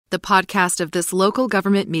The podcast of this local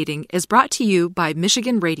government meeting is brought to you by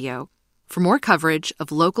Michigan Radio. For more coverage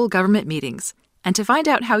of local government meetings and to find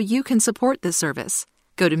out how you can support this service,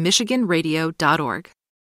 go to michiganradio.org.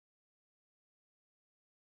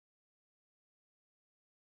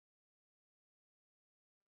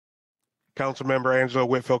 Councilmember Angela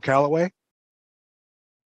Whitfield Callaway.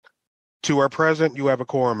 Two are present. You have a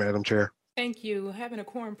quorum, Madam Chair. Thank you. Having a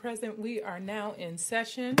quorum present, we are now in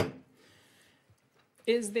session.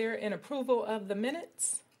 Is there an approval of the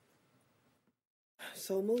minutes?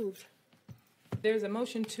 So moved. There's a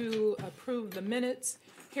motion to approve the minutes.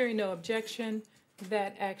 Hearing no objection,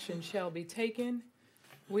 that action shall be taken.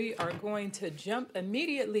 We are going to jump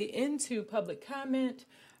immediately into public comment.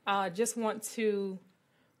 Just want to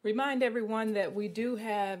remind everyone that we do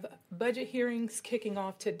have budget hearings kicking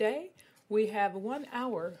off today. We have 1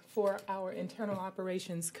 hour for our Internal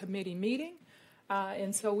Operations Committee meeting.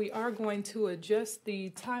 And so we are going to adjust the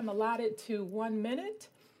time allotted to 1 minute.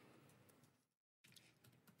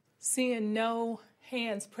 Seeing no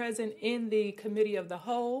hands present in the Committee of the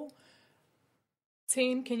Whole.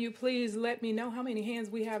 Team, can you please let me know how many hands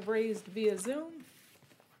we have raised via Zoom?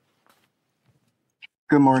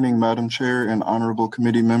 Good morning, Madam Chair and honorable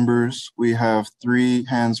committee members. We have 3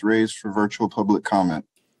 hands raised for virtual public comment.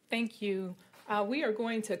 Thank you. We are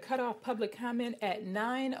going to cut off public comment at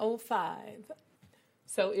 9:05.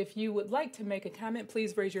 So if you would like to make a comment,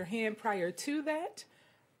 please raise your hand prior to that.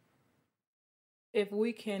 If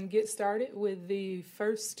we can get started with the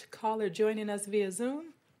first caller joining us via Zoom.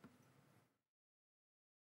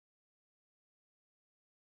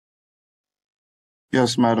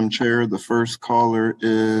 Yes, Madam Chair, the first caller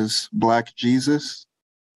is Black Jesus.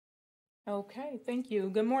 Okay, thank you.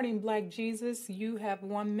 Good morning, Black Jesus. You have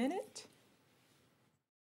 1 minute.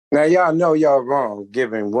 Now, y'all know y'all wrong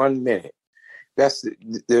giving 1 minute. That's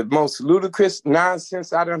the most ludicrous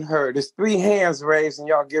nonsense I done heard. There's 3 hands raised and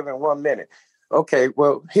y'all giving 1 minute. Okay,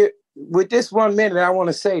 well, here with this 1 minute, I want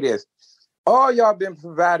to say this. All y'all been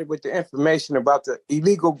provided with the information about the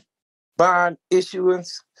illegal bond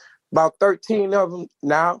issuance, about 13 of them.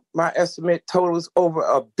 Now, my estimate totals over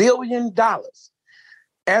 $1 billion.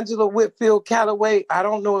 Angela Whitfield Callaway, I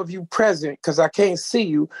don't know if you present because I can't see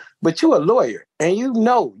you, but you're a lawyer and you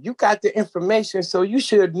know, you got the information, so you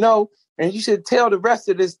should know and you should tell the rest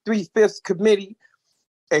of this 3/5 committee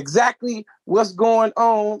exactly what's going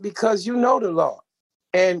on because you know the law.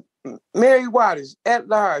 And Mary Waters, at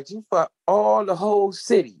large, you for all the whole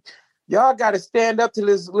city. Y'all got to stand up to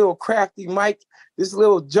this little crafty Mike, this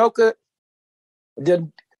little joker.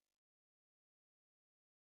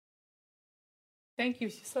 Thank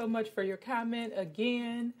you so much for your comment.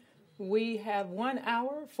 Again, we have 1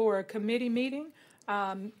 hour for a committee meeting.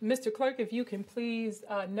 Mr. Clerk, if you can please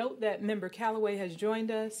note that Member Callaway has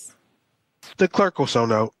joined us. The clerk will so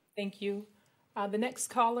note. Thank you. The next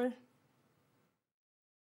caller.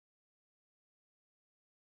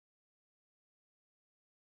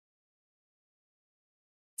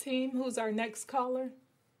 Team, who's our next caller?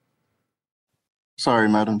 Sorry,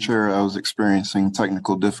 Madam Chair, I was experiencing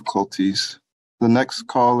technical difficulties. The next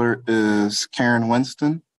caller is Karen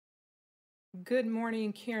Winston. Good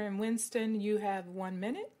morning, Karen Winston. You have 1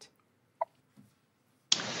 minute.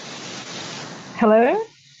 Hello.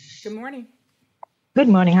 Good morning. Good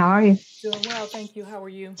morning. How are you? Doing well, thank you. How are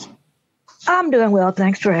you? I'm doing well.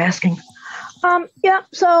 Thanks for asking.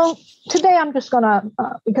 So today I'm just gonna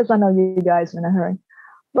because I know you guys are in a hurry,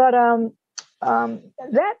 but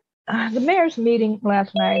the mayor's meeting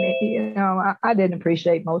last night, I didn't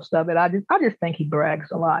appreciate most of it. I just think he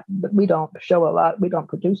brags a lot, but we don't show a lot. We don't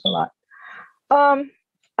produce a lot.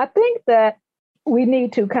 I think that we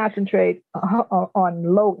need to concentrate on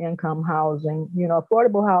low-income housing.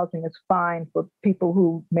 Affordable housing is fine for people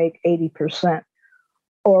who make 80%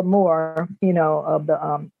 or more, of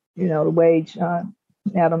the wage,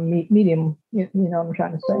 medium, what I'm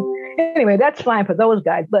trying to say. Anyway, that's fine for those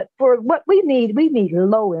guys. But for what we need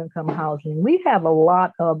low-income housing. We have a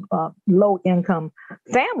lot of low-income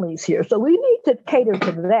families here. So we need to cater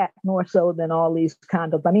to that more so than all these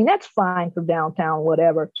condos. I mean, that's fine for downtown,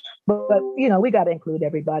 whatever. But we got to include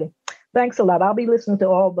everybody. Thanks a lot. I'll be listening to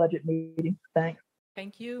all budget meetings. Thanks.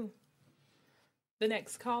 Thank you. The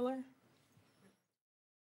next caller.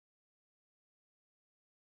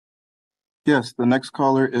 Yes, the next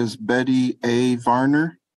caller is Betty A.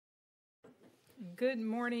 Varner. Good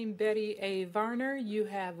morning, Betty A. Varner. You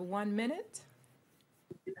have 1 minute.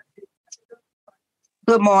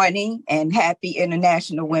 Good morning and happy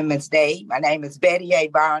International Women's Day. My name is Betty A.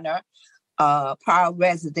 Varner, proud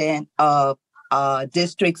resident of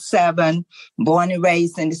District 7, born and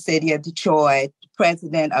raised in the city of Detroit,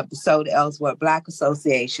 president of the Soda Ellsworth Black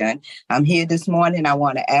Association. I'm here this morning. I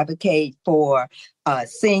want to advocate for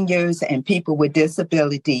seniors and people with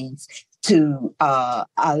disabilities to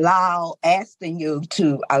asking you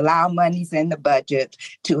to allow monies in the budget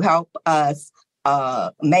to help us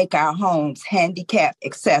make our homes handicap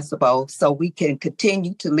accessible so we can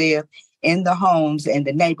continue to live in the homes and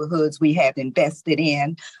the neighborhoods we have invested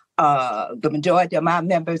in. The majority of my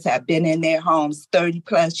members have been in their homes 30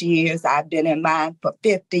 plus years. I've been in mine for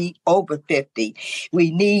over 50.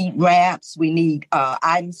 We need ramps. We need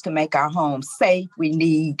items to make our homes safe. We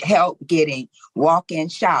need help getting walk-in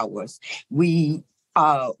showers. We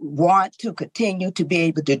want to continue to be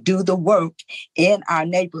able to do the work in our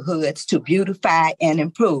neighborhoods to beautify and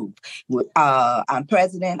improve. I'm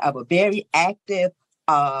president of a very active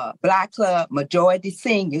Black Club, majority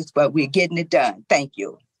seniors, but we're getting it done. Thank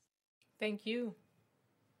you. Thank you.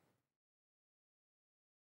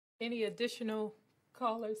 Any additional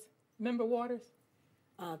callers? Member Waters?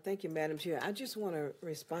 Thank you, Madam Chair. I just want to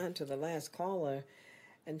respond to the last caller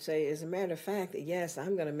and say, as a matter of fact, yes,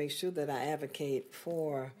 I'm going to make sure that I advocate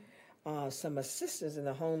for some assistance in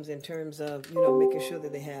the homes in terms of, making sure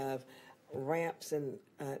that they have ramps and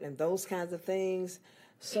those kinds of things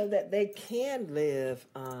so that they can live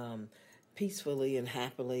peacefully and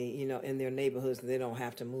happily, in their neighborhoods, and they don't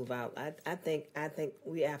have to move out. I think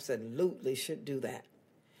we absolutely should do that.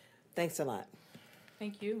 Thanks a lot.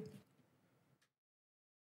 Thank you.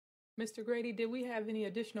 Mr. Grady, did we have any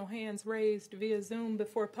additional hands raised via Zoom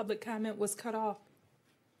before public comment was cut off?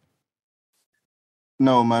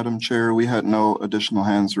 No, Madam Chair, we had no additional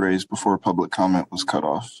hands raised before public comment was cut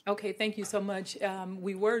off. Okay, thank you so much.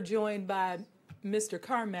 We were joined by Mr.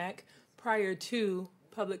 Carmack prior to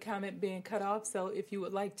public comment being cut off. So if you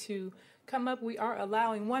would like to come up, we are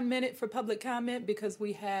allowing 1 minute for public comment because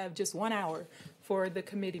we have just 1 hour for the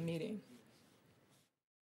committee meeting.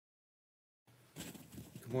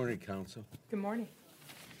 Good morning, Council. Good morning.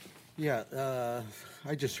 Yeah,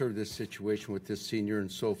 I just heard this situation with this senior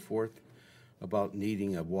and so forth about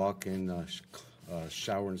needing a walk-in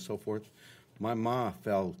shower and so forth. My mom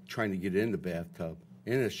fell trying to get in the bathtub,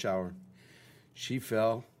 in a shower. She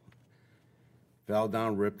fell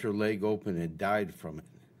down, ripped her leg open, and died from it.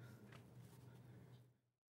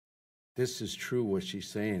 This is true what she's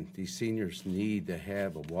saying. These seniors need to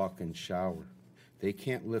have a walk-in shower. They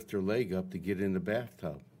can't lift their leg up to get in the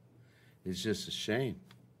bathtub. It's just a shame.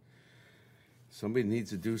 Somebody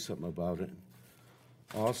needs to do something about it.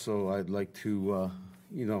 Also, I'd like to,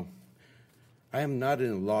 I am not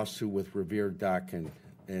in a lawsuit with Revere Dock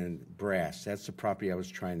and Brass. That's the property I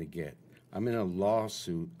was trying to get. I'm in a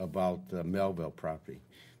lawsuit about the Melville property.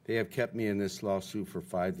 They have kept me in this lawsuit for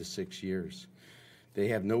 5 to 6 years. They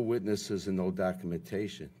have no witnesses and no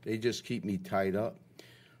documentation. They just keep me tied up.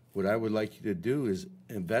 What I would like you to do is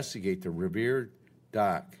investigate the Revere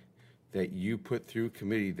Dock that you put through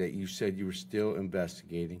committee that you said you were still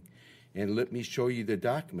investigating, and let me show you the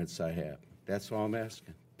documents I have. That's all I'm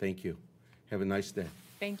asking. Thank you. Have a nice day.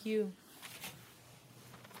 Thank you.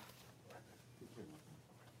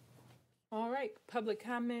 All right, public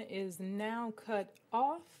comment is now cut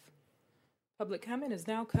off. Public comment is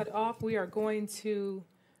now cut off. We are going to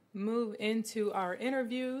move into our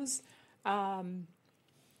interviews. Mr.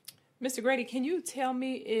 Grady, can you tell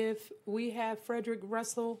me if we have Frederick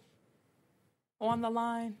Russell on the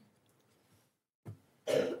line?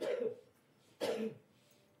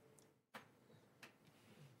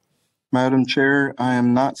 Madam Chair, I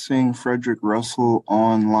am not seeing Frederick Russell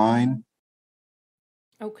online.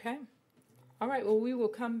 Okay. All right, well, we will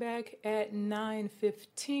come back at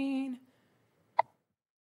 9:15.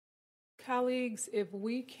 Colleagues, if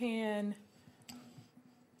we can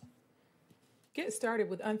get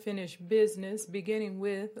started with unfinished business, beginning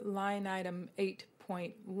with line item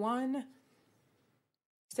 8.1,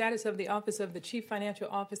 status of the Office of the Chief Financial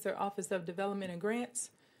Officer, Office of Development and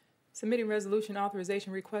Grants, submitting resolution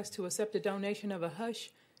authorization request to accept a donation of a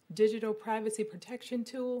HUSH digital privacy protection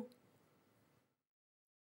tool.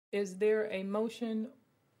 Is there a motion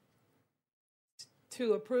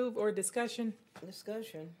to approve or discussion?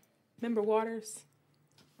 Discussion. Member Waters?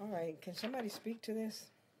 All right, can somebody speak to this?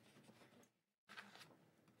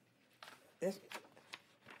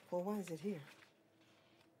 Well, why is it here?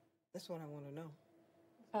 That's what I want to know.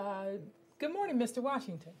 Good morning, Mr.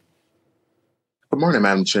 Washington. Good morning,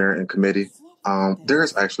 Madam Chair and committee. There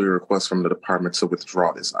is actually a request from the department to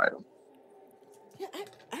withdraw this item. Yeah,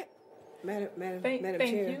 Madam Thank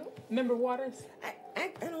Chair. you. Member Waters?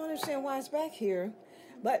 I don't understand why it's back here,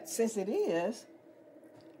 but since it is,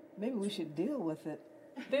 maybe we should deal with it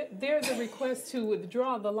There's a request to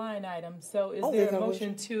withdraw the line item, so is there there's a no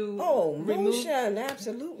motion to remove? remove? Motion,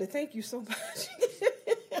 absolutely. Thank you so much.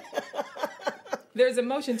 There's a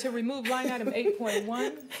motion to remove line item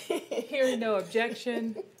 8.1. Hearing no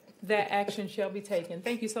objection, that action shall be taken.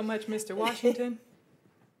 Thank you so much, Mr. Washington.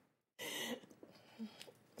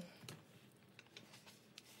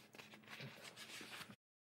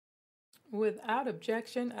 Without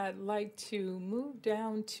objection, I'd like to move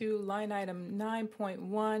down to line item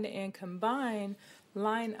 9.1 and combine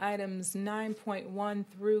line items 9.1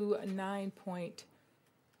 through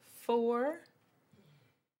 9.4.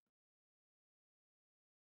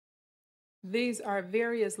 These are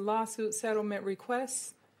various lawsuit settlement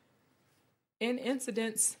requests in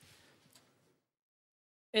incidents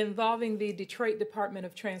involving the Detroit Department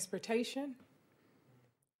of Transportation.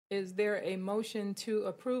 Is there a motion to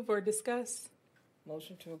approve or discuss?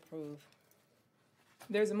 Motion to approve.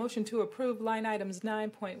 There's a motion to approve line items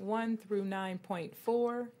 9.1 through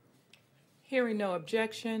 9.4. Hearing no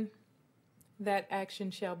objection, that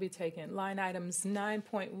action shall be taken. Line items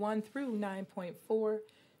 9.1 through 9.4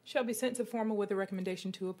 shall be sent to formal with a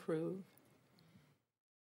recommendation to approve.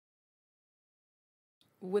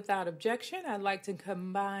 Without objection, I'd like to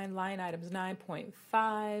combine line items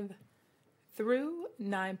 9.5 through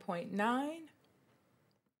 9.9.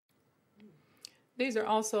 These are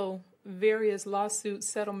also various lawsuit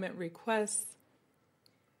settlement requests.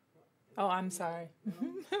 Oh, I'm sorry.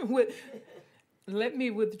 Let me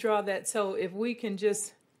withdraw that. So if we can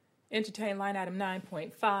just entertain line item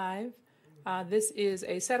 9.5. This is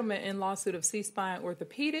a settlement in lawsuit of C-Spine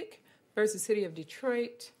Orthopedic versus City of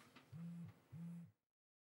Detroit.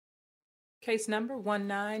 Case number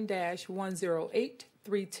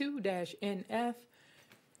 19-10832-NF.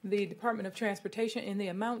 The Department of Transportation in the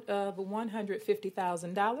amount of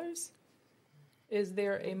 $150,000. Is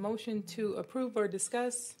there a motion to approve or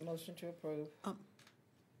discuss? Motion to approve. I'm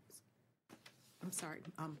sorry,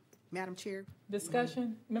 Madam Chair.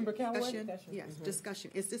 Discussion, Member Callaway? Discussion. Yes, discussion.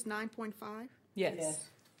 Is this 9.5? Yes.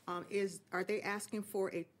 Are they asking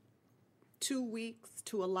for a 2 weeks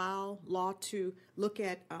to allow law to look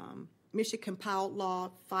at Michigan Compiled Law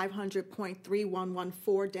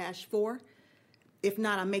 500.3114-4? If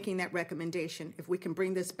not, I'm making that recommendation. If we can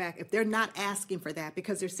bring this back, if they're not asking for that,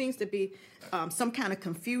 because there seems to be some kind of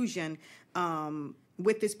confusion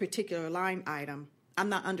with this particular line item. I'm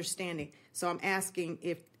not understanding. So I'm asking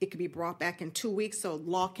if it could be brought back in 2 weeks so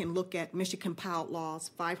law can look at Michigan Compiled Laws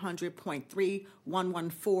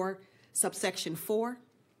 500.3114, subsection 4.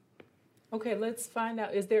 Okay, let's find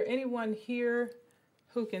out. Is there anyone here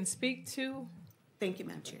who can speak to? Thank you,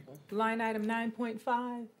 Madam Chair. Line item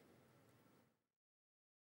 9.5.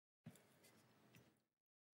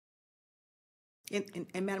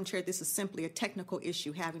 And Madam Chair, this is simply a technical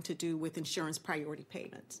issue having to do with insurance priority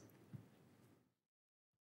payments.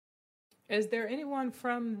 Is there anyone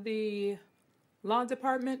from the law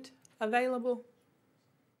department available?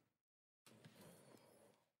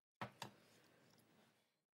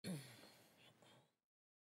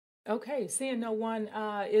 Okay, seeing no one,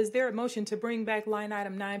 is there a motion to bring back line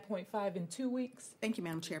item 9.5 in 2 weeks? Thank you,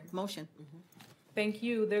 Madam Chair. Motion. Thank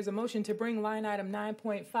you. There's a motion to bring line item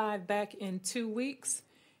 9.5 back in 2 weeks.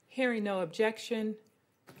 Hearing no objection,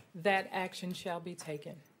 that action shall be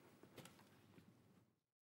taken.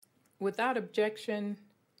 Without objection,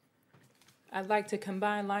 I'd like to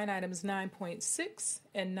combine line items 9.6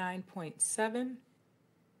 and 9.7.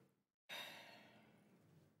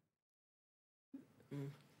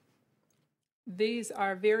 These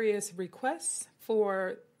are various requests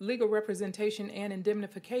for legal representation and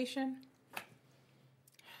indemnification.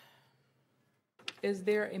 Is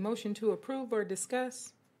there a motion to approve or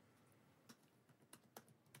discuss?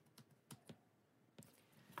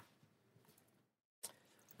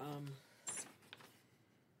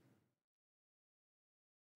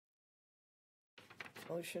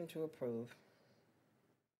 Motion to approve.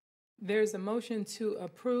 There's a motion to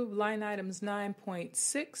approve line items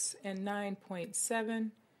 9.6 and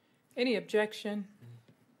 9.7. Any objection?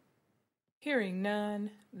 Hearing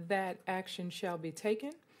none, that action shall be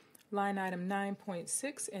taken. Line item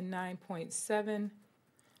 9.6 and 9.7.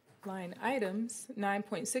 Line items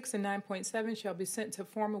 9.6 and 9.7 shall be sent to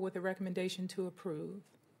formal with a recommendation to approve.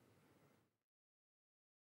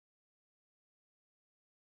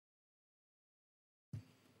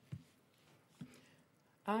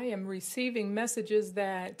 I am receiving messages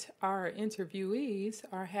that our interviewees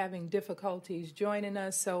are having difficulties joining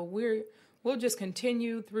us, so we'll just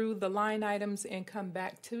continue through the line items and come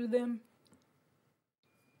back to them.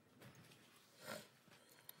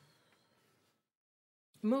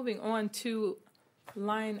 Moving on to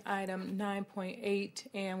line item 9.8,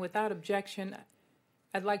 and without objection,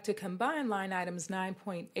 I'd like to combine line items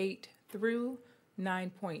 9.8 through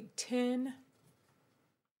 9.10.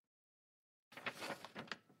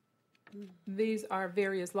 These are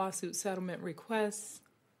various lawsuit settlement requests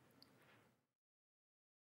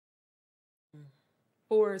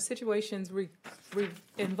for situations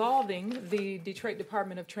involving the Detroit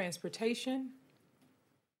Department of Transportation.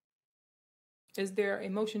 Is there a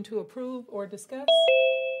motion to approve or discuss?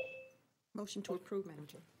 Motion to approve, Madam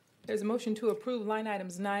Chair. There's a motion to approve line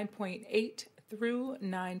items 9.8 through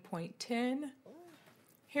 9.10.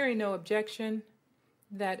 Hearing no objection,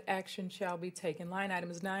 that action shall be taken. Line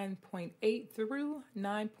items 9.8 through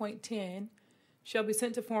 9.10 shall be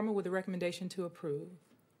sent to formal with a recommendation to approve.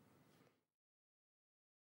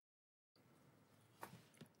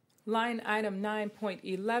 Line item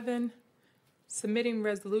 9.11, submitting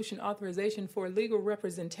resolution authorization for legal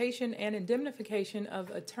representation and indemnification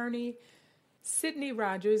of attorney Sidney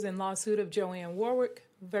Rogers in lawsuit of Joanne Warwick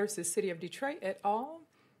versus City of Detroit et al.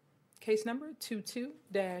 Case number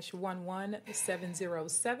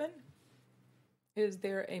 22-11707. Is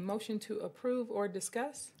there a motion to approve or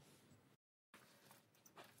discuss?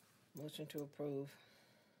 Motion to approve.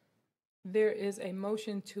 There is a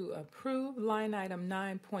motion to approve line item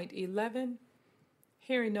 9.11.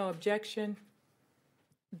 Hearing no objection,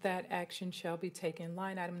 that action shall be taken.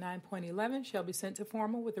 Line item 9.11 shall be sent to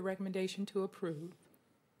formal with a recommendation to approve.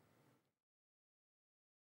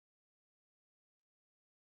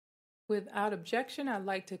 Without objection, I'd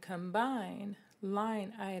like to combine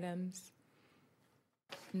line items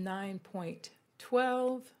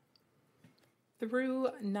 9.12 through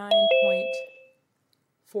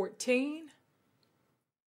 9.14.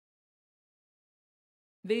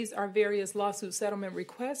 These are various lawsuit settlement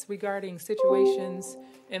requests regarding situations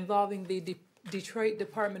involving the Detroit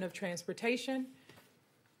Department of Transportation.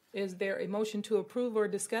 Is there a motion to approve or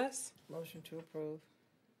discuss? Motion to approve.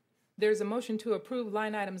 There's a motion to approve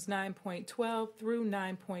line items 9.12 through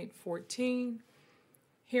 9.14.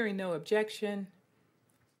 Hearing no objection,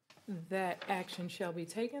 that action shall be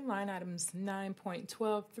taken. Line items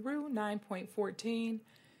 9.12 through 9.14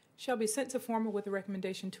 shall be sent to formal with a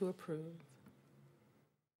recommendation to approve.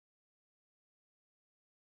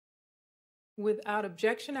 Without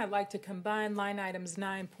objection, I'd like to combine line items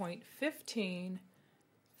 9.15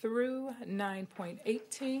 through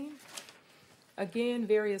 9.18. Again,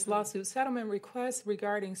 various lawsuit settlement requests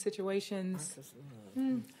regarding situations.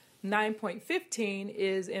 9.15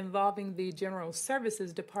 is involving the General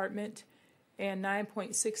Services Department, and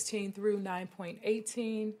 9.16 through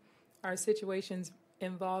 9.18 are situations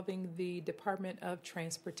involving the Department of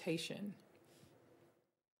Transportation.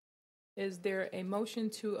 Is there a motion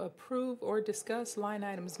to approve or discuss line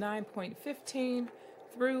items 9.15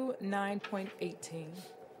 through 9.18?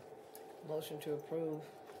 Motion to approve.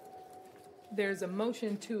 There's a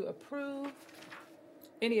motion to approve.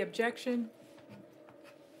 Any objection?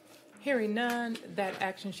 Hearing none, that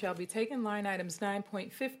action shall be taken. Line items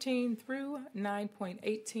 9.15 through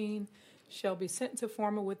 9.18 shall be sent to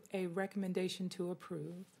formal with a recommendation to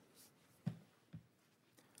approve.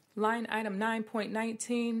 Line item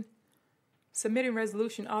 9.19, submitting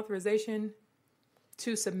resolution authorization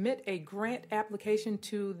to submit a grant application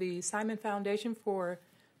to the Simon Foundation for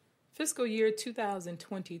fiscal year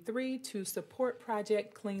 2023 to support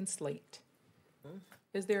Project Clean Slate.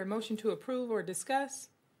 Is there a motion to approve or discuss?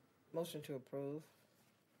 Motion to approve.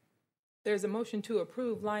 There's a motion to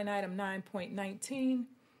approve line item 9.19.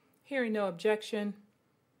 Hearing no objection,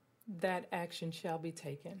 that action shall be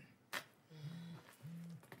taken.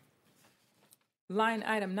 Line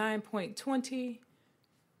item 9.20,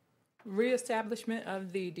 reestablishment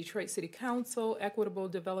of the Detroit City Council Equitable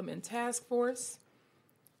Development Task Force.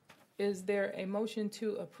 Is there a motion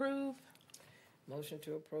to approve? Motion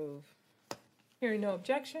to approve. Hearing no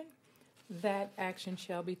objection, that action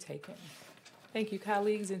shall be taken. Thank you,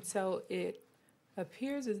 colleagues. And so it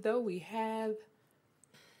appears as though we have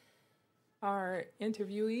our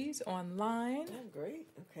interviewees online. Oh, great.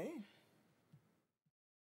 Okay.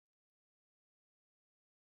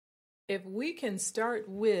 If we can start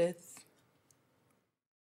with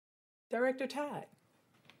Director Todd.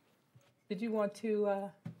 Did you want to,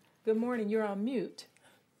 good morning, you're on mute.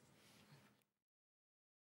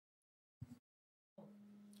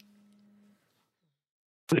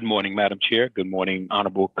 Good morning, Madam Chair. Good morning,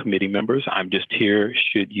 honorable committee members. I'm just here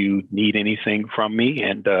should you need anything from me,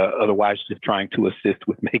 and otherwise just trying to assist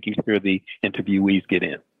with making sure the interviewees get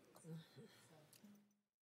in.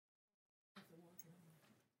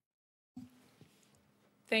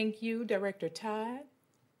 Thank you, Director Todd.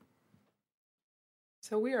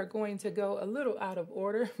 So we are going to go a little out of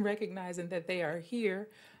order, recognizing that they are here.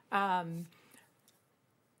 Mr.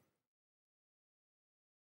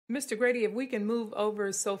 Grady, if we can move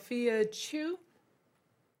over Sophia Chu.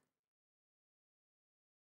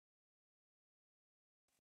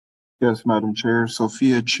 Yes, Madam Chair.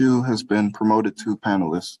 Sophia Chu has been promoted to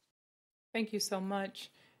panelist. Thank you so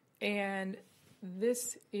much. And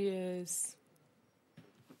this is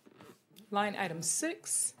line item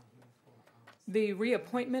 6, the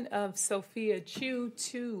reappointment of Sophia Chu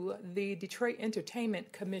to the Detroit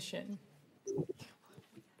Entertainment Commission.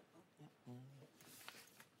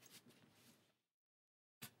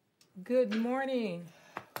 Good morning.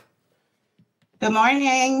 Good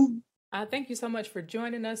morning. Thank you so much for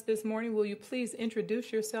joining us this morning. Will you please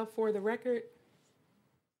introduce yourself for the record?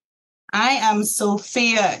 I am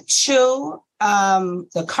Sophia Chu,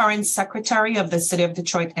 the current secretary of the City of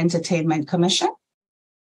Detroit Entertainment Commission.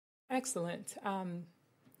 Excellent. I'm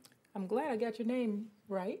glad I got your name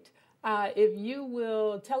right. If you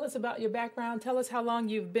will tell us about your background, tell us how long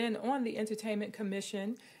you've been on the Entertainment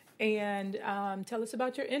Commission, and tell us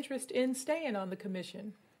about your interest in staying on the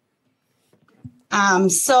commission.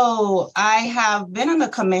 So I have been on the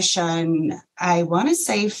commission, I want to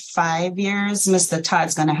say 5 years. Mr.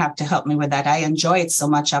 Todd's going to have to help me with that. I enjoy it so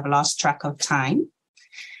much, I've lost track of time.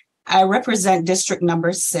 I represent District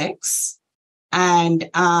Number 6. And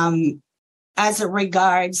as it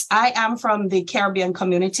regards, I am from the Caribbean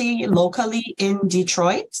community locally in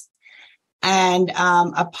Detroit. And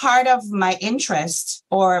a part of my interest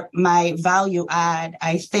or my value add,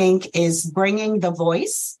 I think, is bringing the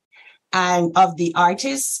voice and of the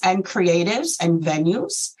artists and creatives and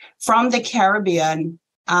venues from the Caribbean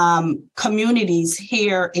communities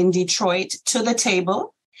here in Detroit to the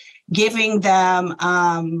table, giving them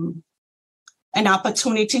an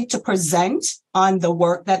opportunity to present on the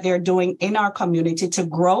work that they're doing in our community to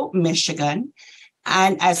grow Michigan.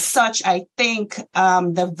 And as such, I think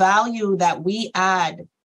the value that we add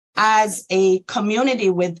as a community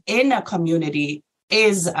within a community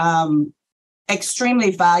is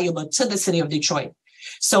extremely valuable to the city of Detroit.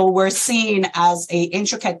 So we're seen as an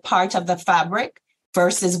intricate part of the fabric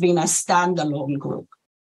versus being a standalone group.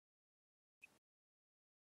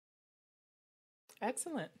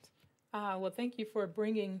 Excellent. Well, thank you for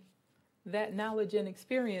bringing that knowledge and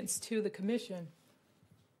experience to the commission.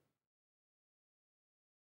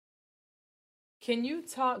 Can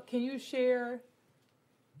you share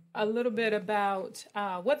a little bit about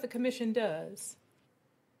what the commission does?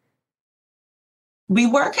 We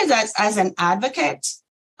work as an advocate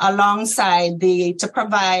alongside to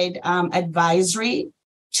provide advisory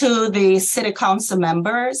to the city council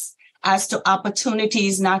members as to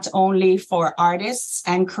opportunities not only for artists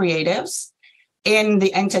and creatives in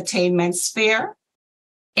the entertainment sphere.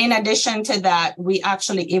 In addition to that, we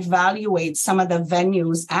actually evaluate some of the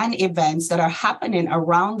venues and events that are happening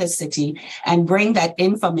around the city and bring that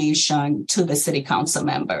information to the city council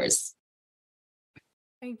members.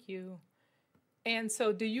 Thank you. And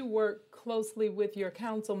so do you work closely with your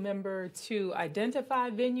council member to identify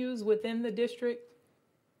venues within the district?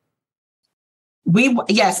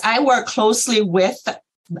 Yes, I work closely with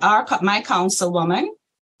my councilwoman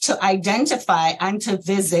to identify and to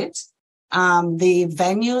visit the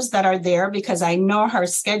venues that are there, because I know her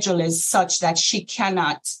schedule is such that she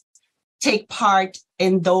cannot take part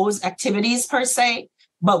in those activities per se,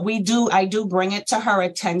 but I do bring it to her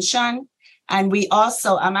attention. And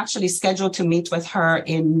I'm actually scheduled to meet with her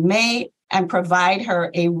in May and provide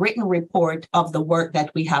her a written report of the work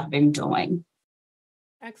that we have been doing.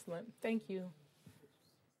 Excellent. Thank you.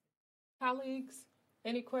 Colleagues,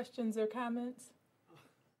 any questions or comments?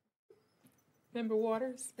 Member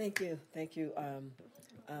Waters? Thank you,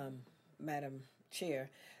 Madam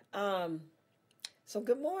Chair. So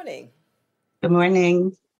good morning. Good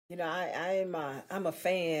morning. You know, I'm a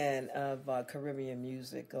fan of Caribbean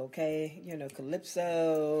music. Okay, you know,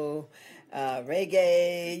 calypso,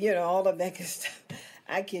 reggae, all of that good stuff.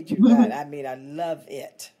 I kid you not. I mean, I love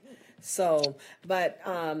it. So, but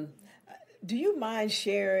do you mind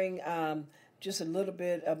sharing just a little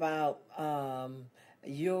bit about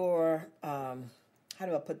your how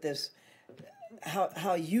do I put this?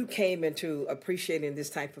 How you came into appreciating this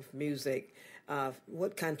type of music?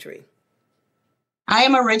 What country? I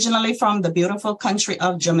am originally from the beautiful country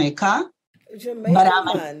of Jamaica. Jamaica.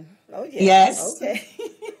 But oh yeah. Yes. Okay.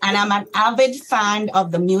 And I'm an avid fan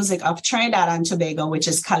of the music of Trinidad and Tobago, which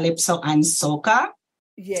is calypso and soca.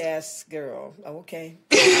 Yes, girl. Okay.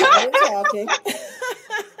 I'm talking.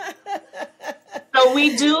 So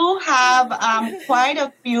we do have quite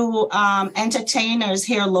a few entertainers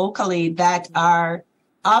here locally that are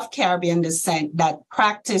of Caribbean descent that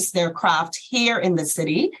practice their craft here in the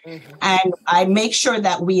city. And I make sure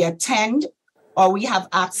that we attend or we have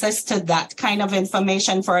access to that kind of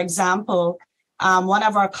information. For example, one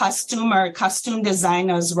of our costume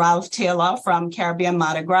designers, Ralph Taylor from Caribbean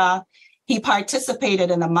Mardi Gras, he participated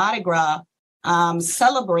in the Mardi Gras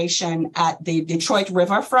celebration at the Detroit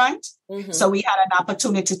riverfront. So we had an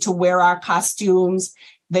opportunity to wear our costumes.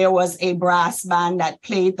 There was a brass band that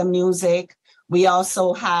played the music. We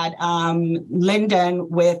also had Linden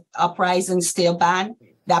with Uprising Steel Band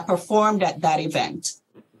that performed at that event.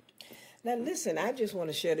 Now, listen, I just want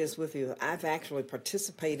to share this with you. I've actually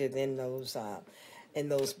participated in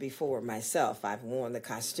those before myself. I've worn the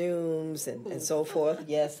costumes and so forth.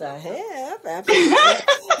 Yes, I have. Absolutely.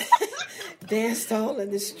 Danced all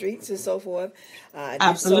in the streets and so forth. I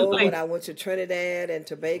did so when I went to Trinidad and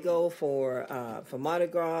Tobago for Mardi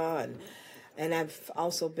Gras, and I've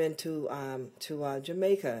also been to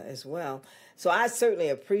Jamaica as well. So I certainly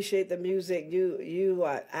appreciate the music.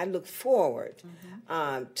 I look forward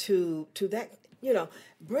to that.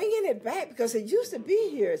 Bringing it back, because it used to be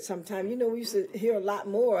here at some time. We used to hear a lot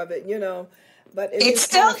more of it. But it's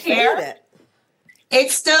still here.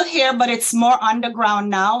 It's still here, but it's more underground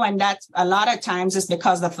now, and that's a lot of times is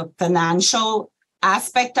because of the financial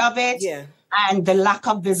aspect of it and the lack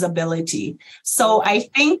of visibility. So I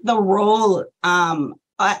think the role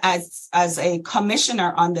as a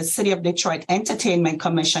commissioner on the City of Detroit Entertainment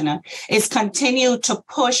Commissioner is continue to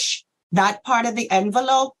push that part of the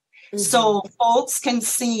envelope so folks can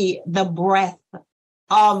see the breadth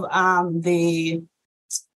of the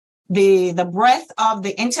breadth of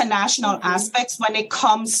the international aspects when it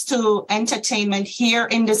comes to entertainment here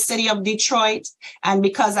in the city of Detroit. And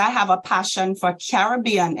because I have a passion for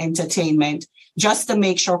Caribbean entertainment, just to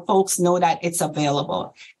make sure folks know that it's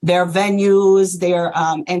available. There are venues, there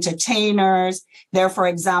are entertainers, there are, for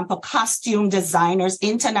example, costume designers,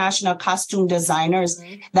 international costume designers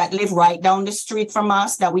that live right down the street from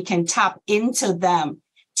us that we can tap into them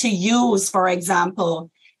to use, for example,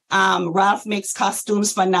 Ralph makes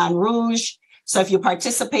costumes for Nan Rouge. So if you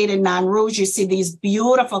participate in Nan Rouge, you see these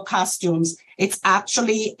beautiful costumes. It's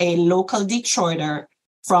actually a local Detroiter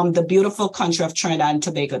from the beautiful country of Trinidad and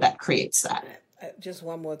Tobago that creates that. Just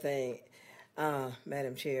one more thing,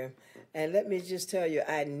 Madam Chair. And let me just tell you,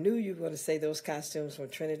 I knew you were going to say those costumes from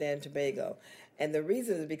Trinidad and Tobago. And the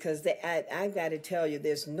reason is because I've got to tell you,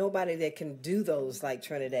 there's nobody that can do those like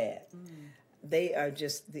Trinidad. They are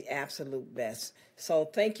just the absolute best. So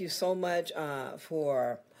thank you so much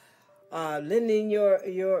for lending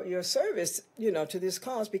your service, to this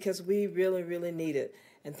cause, because we really, really need it.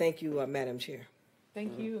 And thank you, Madam Chair.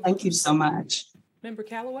 Thank you. Thank you so much. Member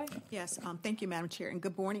Callaway? Yes, thank you, Madam Chair, and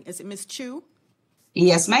good morning. Is it Ms. Chu?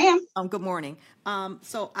 Yes, ma'am. Good morning.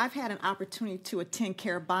 So I've had an opportunity to attend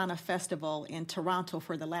Caravana Festival in Toronto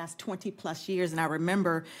for the last 20 plus years, and I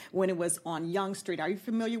remember when it was on Yonge Street. Are you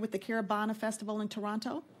familiar with the Caravana Festival in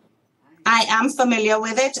Toronto? I am familiar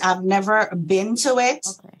with it. I've never been to it.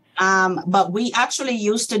 Okay. But we actually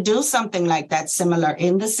used to do something like that similar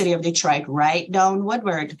in the city of Detroit, right down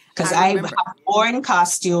Woodward, because I have worn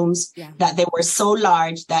costumes that they were so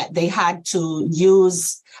large that they had to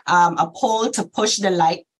use a pole to push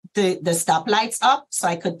the stoplights up so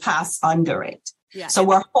I could pass under it. Yeah. So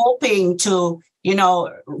we're hoping to,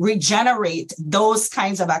 regenerate those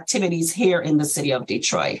kinds of activities here in the city of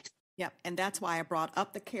Detroit. Yeah, and that's why I brought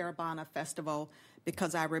up the Caravana Festival,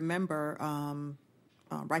 because I remember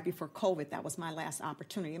right before COVID, that was my last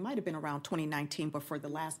opportunity. It might have been around 2019, but for the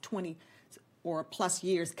last 20 or plus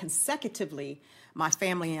years consecutively, my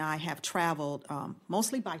family and I have traveled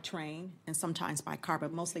mostly by train and sometimes by car,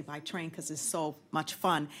 but mostly by train because it's so much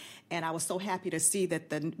fun. And I was so happy to see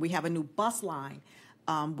that we have a new bus line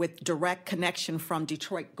with direct connection from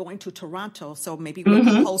Detroit going to Toronto. So maybe we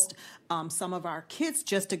can host some of our kids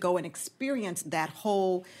just to go and experience that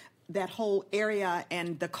whole area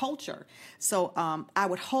and the culture. So I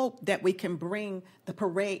would hope that we can bring the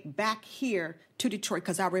parade back here to Detroit,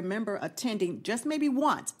 because I remember attending just maybe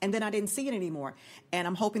once and then I didn't see it anymore. And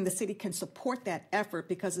I'm hoping the city can support that effort,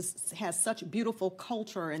 because it has such beautiful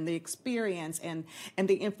culture and the experience and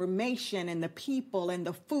the information and the people and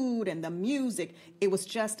the food and the music. It was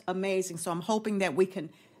just amazing. So I'm hoping that we can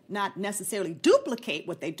not necessarily duplicate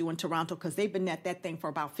what they do in Toronto, because they've been at that thing for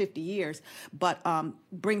about 50 years, but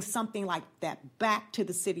bring something like that back to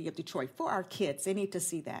the city of Detroit for our kids. They need to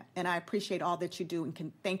see that. And I appreciate all that you do,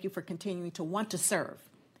 and thank you for continuing to want to serve.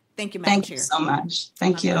 Thank you, Madam Chair. Thank you so much.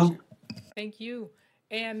 Thank you. Thank you.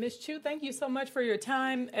 And Ms. Chu, thank you so much for your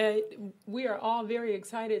time. We are all very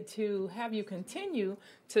excited to have you continue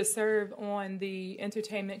to serve on the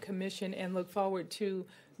Entertainment Commission and look forward to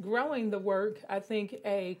growing the work. I think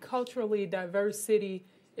a culturally diverse city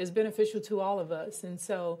is beneficial to all of us. And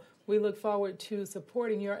so we look forward to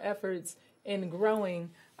supporting your efforts in growing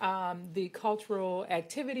the cultural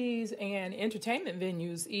activities and entertainment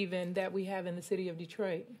venues even that we have in the city of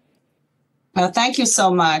Detroit. Well, thank you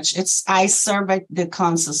so much. I serve at the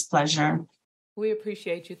council's pleasure. We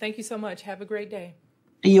appreciate you. Thank you so much. Have a great day.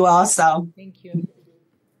 You also. Thank you.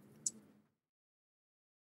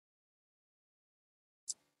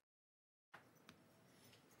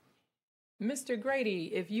 Mr.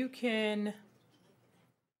 Grady, if you can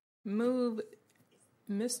move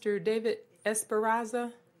Mr. David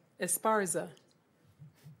Esparza,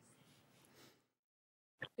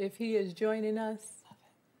 if he is joining us.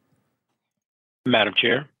 Madam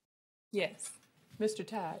Chair. Yes, Mr.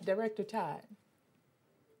 Todd, Director Todd.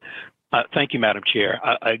 Thank you, Madam Chair.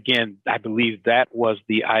 Again, I believe that was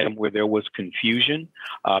the item where there was confusion.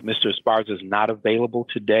 Mr. Esparza is not available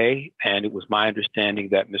today, and it was my understanding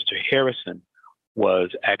that Mr. Harrison was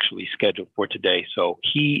actually scheduled for today. So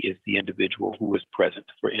he is the individual who is present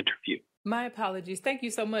for interview. My apologies. Thank you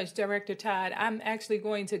so much, Director Todd. I'm actually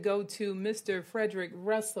going to go to Mr. Frederick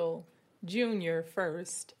Russell Jr.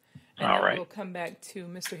 first. And all then right. We'll come back to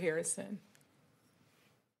Mr. Harrison.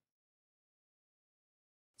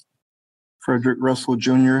 Frederick Russell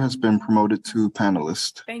Jr. has been promoted to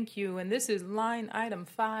panelist. Thank you. And this is line item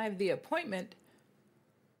 5, the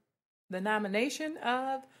nomination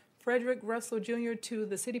of Frederick Russell Jr. to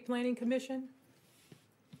the City Planning Commission.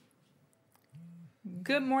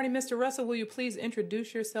 Good morning, Mr. Russell. Will you please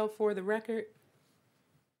introduce yourself for the record?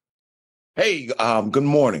 Hey, good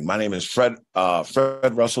morning. My name is Fred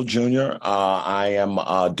Russell Jr. I am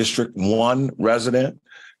a District 1 resident,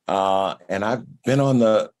 and I've been on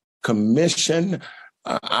the commission.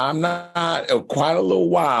 I'm not quite a little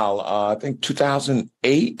while. I think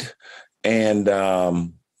 2008, and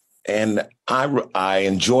I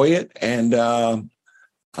enjoy it, and I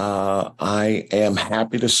am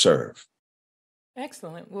happy to serve.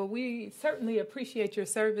 Excellent. Well, we certainly appreciate your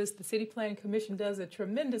service. The City Planning Commission does a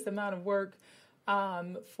tremendous amount of work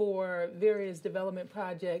for various development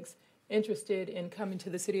projects interested in coming to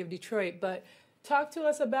the city of Detroit. But talk to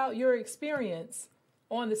us about your experience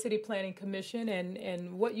on the City Planning Commission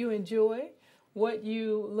and what you enjoy, what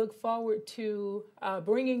you look forward to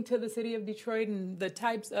bringing to the city of Detroit, and the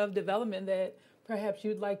types of development that perhaps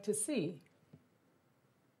you'd like to see.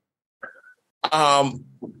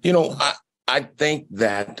 I think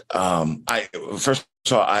that first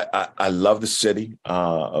of all, I love the city.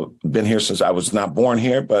 I've been here since I was not born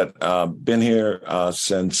here, but been here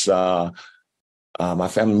since my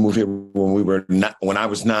family moved here when I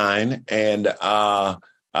was 9, and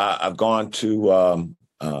I've gone to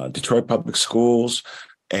Detroit Public Schools,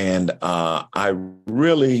 and I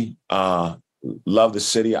really love the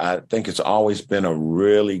city. I think it's always been a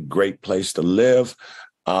really great place to live,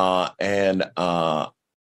 and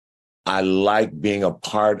I like being a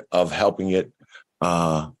part of helping it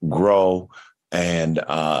grow and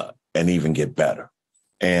even get better.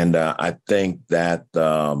 And I think that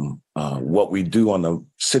what we do on the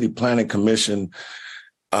City Planning Commission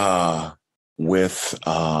with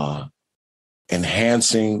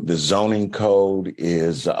enhancing the zoning code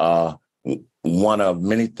is one of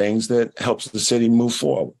many things that helps the city move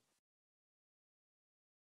forward.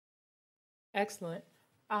 Excellent.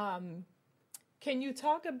 Can you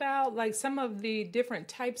talk about some of the different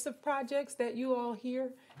types of projects that you all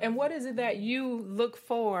hear? And what is it that you look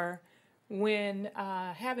for when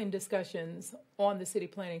having discussions on the City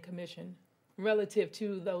Planning Commission relative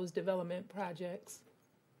to those development projects?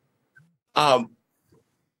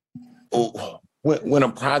 When a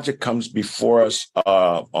project comes before us,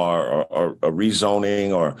 or a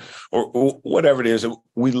rezoning or whatever it is,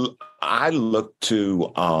 I look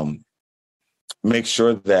to make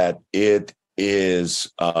sure that it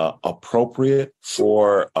is appropriate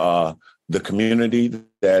for the community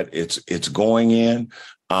that it's going in.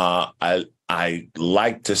 I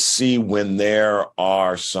like to see when there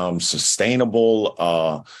are some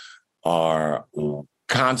sustainable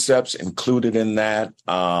concepts included in that,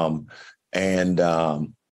 and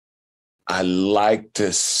I like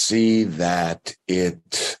to see that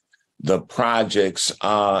the projects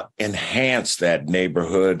enhance that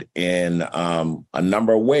neighborhood in a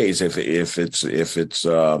number of ways. If it's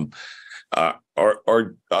or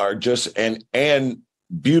just and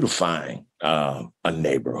beautifying a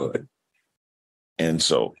neighborhood. And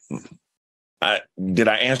so Did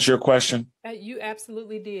I answer your question? You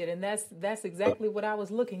absolutely did, and that's exactly what I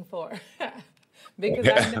was looking for. Because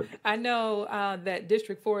I know that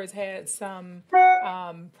District 4 has had some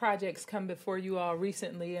projects come before you all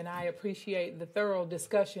recently, and I appreciate the thorough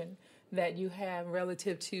discussion that you have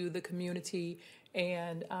relative to the community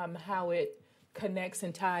and how it connects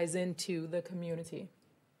and ties into the community.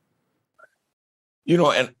 You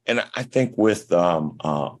know, and I think with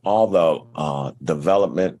all the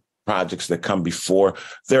development projects that come before,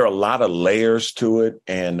 there are a lot of layers to it.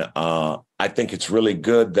 And I think it's really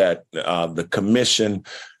good that the commission,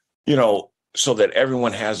 you know, so that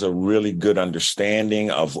everyone has a really good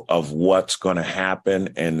understanding of what's going to happen.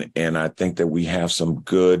 And I think that we have some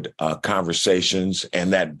good conversations,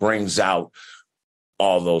 and that brings out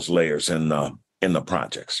all those layers in the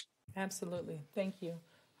projects. Absolutely. Thank you.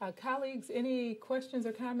 Colleagues, any questions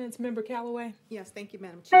or comments? Member Callaway? Yes, thank you,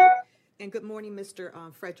 Madam Chair. And good morning, Mr.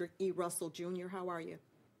 Frederick E. Russell Jr. How are you?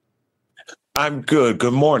 I'm good.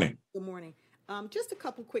 Good morning. Good morning. Just a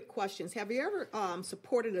couple quick questions. Have you ever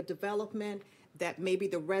supported a development that maybe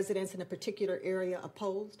the residents in a particular area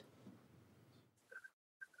opposed?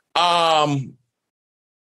 Probably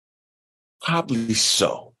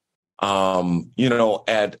so. You know,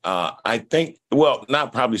 I think, well,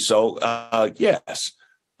 not probably so. Yes.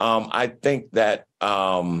 I think that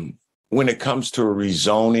when it comes to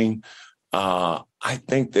rezoning, I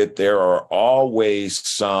think that there are always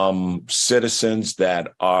some citizens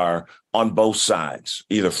that are on both sides,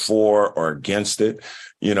 either for or against it,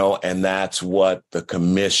 you know, and that's what the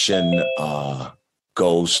commission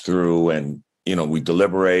goes through, and, you know, we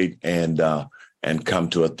deliberate and come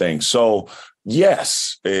to a thing. So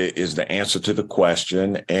yes, is the answer to the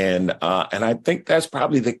question. And I think that's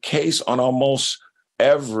probably the case on almost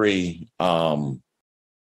every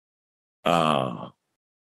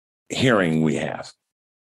hearing we have.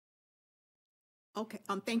 Okay.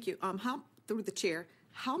 Thank you. How, through the chair,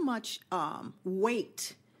 how much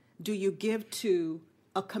weight do you give to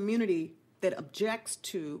a community that objects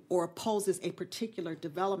to or opposes a particular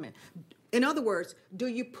development? In other words, do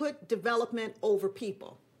you put development over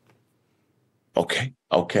people? Okay.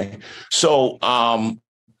 So I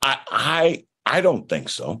don't think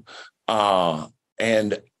so.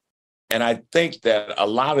 And I think that a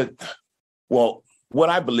lot of, well, what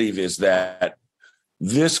I believe is that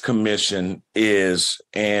this commission is,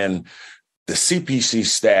 and the CPC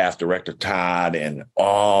staff, Director Todd, and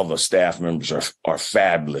all the staff members are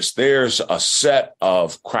fabulous. There's a set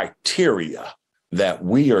of criteria that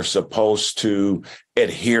we are supposed to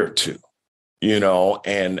adhere to, you know,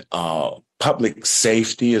 and public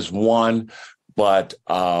safety is one, but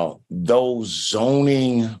those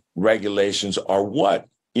zoning regulations are what,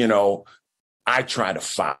 you know, I try to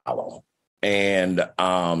follow. And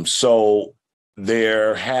so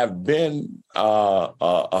there have been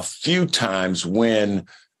a few times when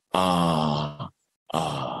I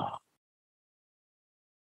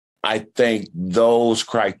think those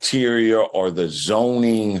criteria or the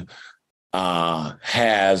zoning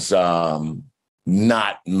has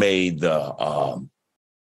not made the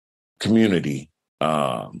community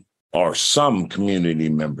or some community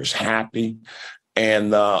members happy.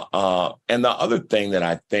 And the other thing that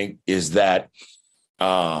I think is that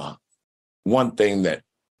one thing that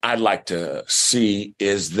I'd like to see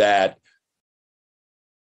is that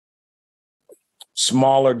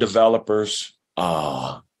smaller developers,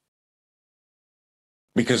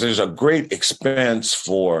 because there's a great expense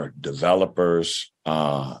for developers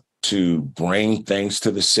to bring things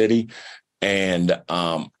to the city. And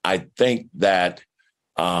I think that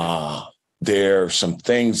there are some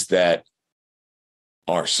things that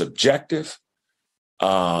are subjective,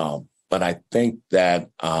 but I think that,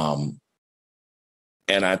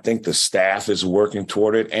 and I think the staff is working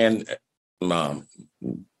toward it, and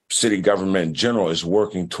city government in general is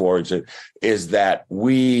working towards it, is that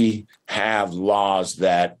we have laws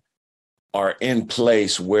that are in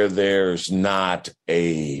place where there's not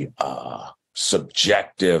a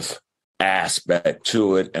subjective aspect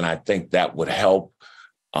to it. And I think that would help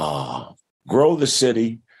grow the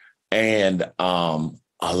city and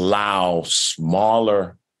allow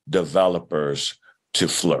smaller developers to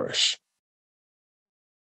flourish.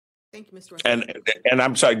 Thank you, Mr. Russell. And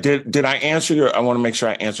I'm sorry, did I answer your, I want to make sure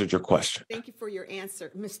I answered your question. Thank you for your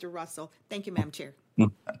answer, Mr. Russell. Thank you, Madam Chair.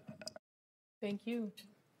 Thank you.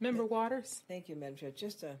 Member Waters? Thank you, Madam Chair.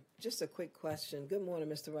 Just a quick question. Good morning,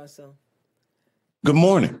 Mr. Russell. Good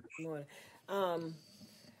morning. Good morning.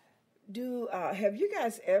 Have you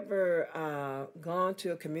guys ever gone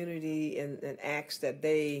to a community and asked that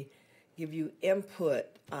they give you input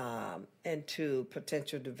into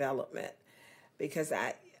potential development? Because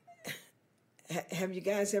have you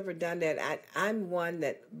guys ever done that? I'm one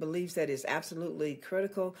that believes that is absolutely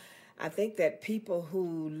critical. I think that people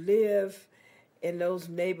who live in those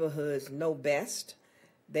neighborhoods know best.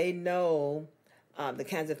 They know the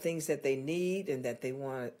kinds of things that they need and that they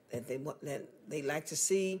like to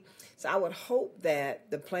see. So I would hope that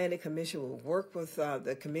the Planning Commission will work with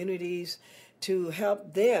the communities to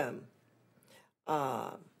help them.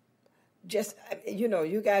 You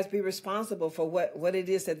guys be responsible for what it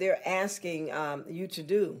is that they're asking you to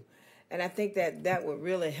do, and I think that would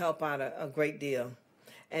really help out a great deal,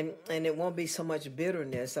 and it won't be so much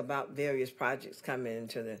bitterness about various projects coming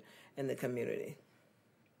in the community.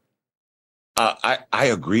 I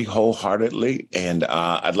agree wholeheartedly, and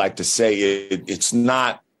I'd like to say it's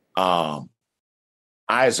not. I,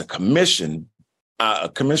 as a commissioner,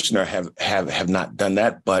 have not done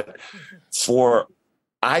that, but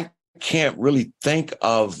I can't really think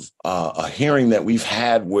of a hearing that we've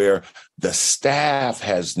had where the staff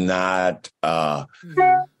has not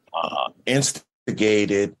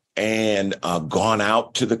instigated and gone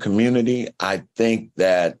out to the community. I think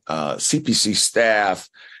that CPC staff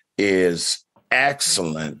is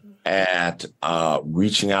excellent at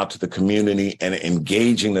reaching out to the community and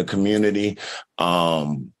engaging the community.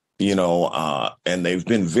 And they've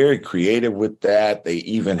been very creative with that. They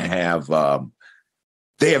even have,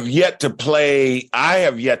 they have yet to play, I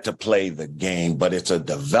have yet to play the game, but it's a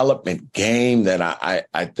development game that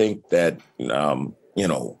I think that,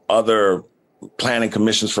 other planning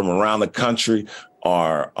commissions from around the country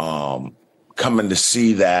are coming to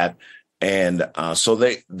see that. And so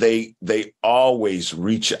they always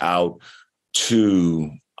reach out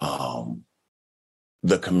to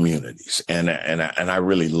the communities, and I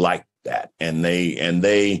really like that. And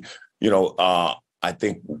they I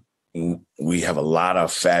think we have a lot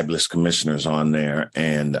of fabulous commissioners on there,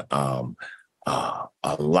 and a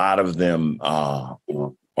lot of them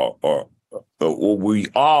we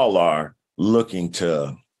all are looking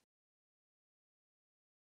to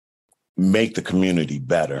make the community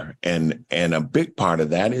better. And a big part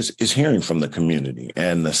of that is hearing from the community,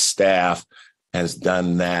 and the staff has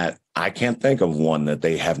done that. I can't think of one that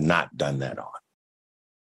they have not done that on.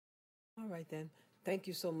 All right, then. Thank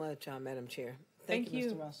you so much, Madam Chair. Thank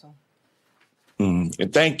you, Mr. Russell.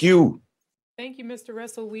 And thank you. Thank you, Mr.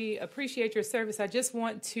 Russell. We appreciate your service. I just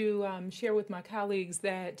want to share with my colleagues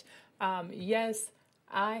that, yes,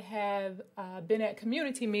 I have been at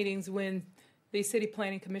community meetings when the City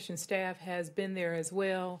Planning Commission staff has been there as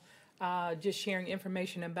well, just sharing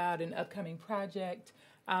information about an upcoming project,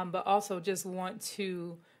 but also just want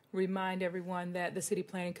to remind everyone that the City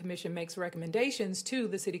Planning Commission makes recommendations to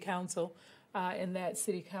the City Council, and that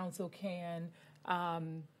City Council can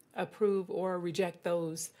approve or reject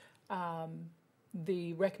those,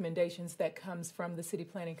 the recommendations that comes from the City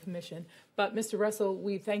Planning Commission. But Mr. Russell,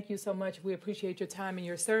 we thank you so much. We appreciate your time and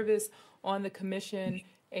your service on the commission,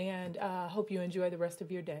 and hope you enjoy the rest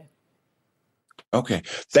of your day. Okay.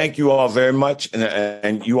 Thank you all very much,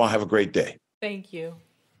 and you all have a great day. Thank you.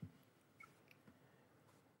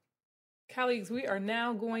 Colleagues, we are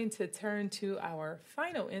now going to turn to our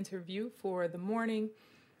final interview for the morning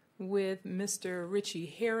with Mr. Richie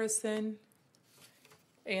Harrison.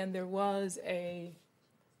 And there was an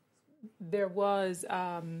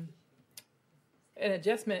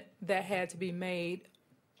adjustment that had to be made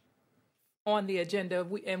on the agenda,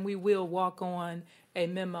 and we will walk on a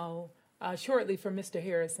memo shortly for Mr.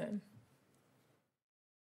 Harrison.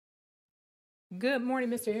 Good morning,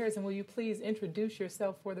 Mr. Harrison. Will you please introduce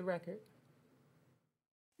yourself for the record?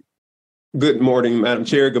 Good morning, Madam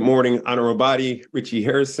Chair. Good morning, honorable body. Richie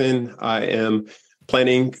Harrison. I am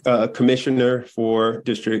Planning Commissioner for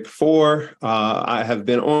District 4. I have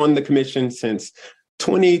been on the commission since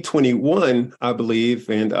 2021, I believe,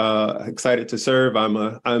 and excited to serve. I'm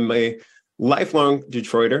a lifelong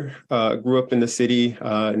Detroiter. Grew up in the city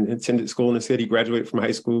and attended school in the city. Graduated from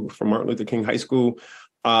high school, from Martin Luther King High School.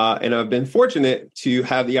 And I've been fortunate to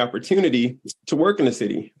have the opportunity to work in the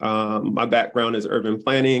city. My background is urban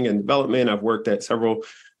planning and development. I've worked at several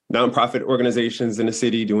nonprofit organizations in the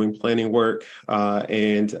city doing planning work,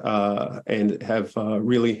 and have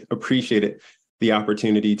really appreciated the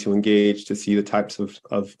opportunity to engage, to see the types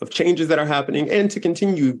of changes that are happening, and to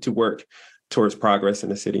continue to work towards progress in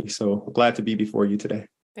the city. So glad to be before you today.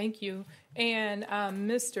 Thank you. And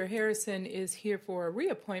Mr. Harrison is here for a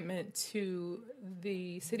reappointment to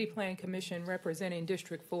the City Planning Commission representing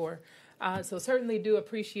District 4. So certainly do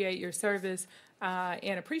appreciate your service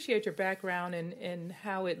and appreciate your background and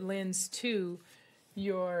how it lends to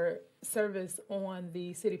your service on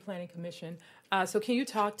the City Planning Commission. So can you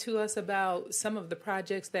talk to us about some of the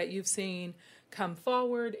projects that you've seen come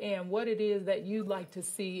forward and what it is that you'd like to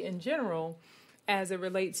see in general as it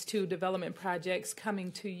relates to development projects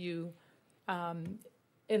coming to you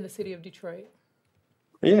in the city of Detroit.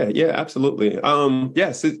 Yeah, absolutely.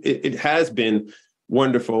 Yes, it has been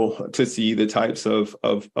wonderful to see the types of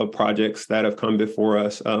projects that have come before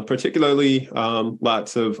us, particularly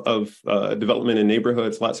lots of development in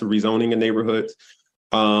neighborhoods, lots of rezoning in neighborhoods,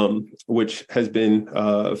 which has been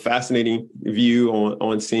a fascinating view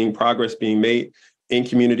on seeing progress being made in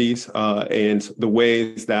communities and the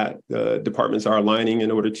ways that departments are aligning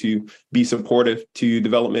in order to be supportive to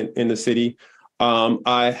development in the city.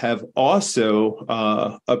 I have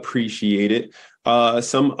also appreciated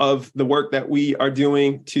some of the work that we are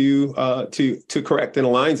doing to correct and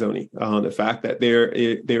align zoning. The fact that there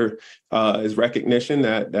is recognition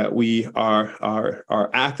that we are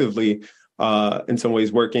actively in some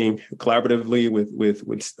ways working collaboratively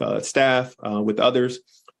with staff, with others,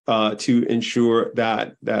 to ensure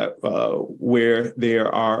that where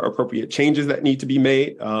there are appropriate changes that need to be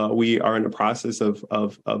made, we are in the process of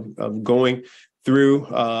going through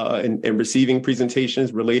and receiving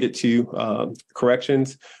presentations related to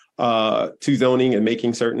corrections to zoning and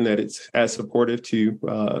making certain that it's as supportive to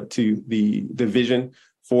the vision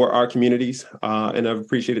for our communities, and I've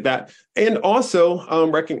appreciated that. And also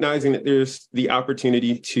recognizing that there's the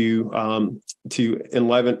opportunity to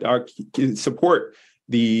enliven our support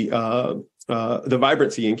the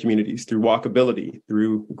vibrancy in communities through walkability,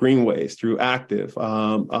 through greenways, through active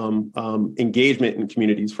engagement in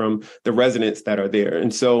communities from the residents that are there.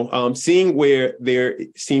 And so seeing where there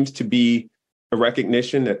seems to be a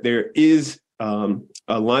recognition that there is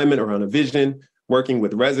alignment around a vision, working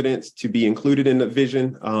with residents to be included in the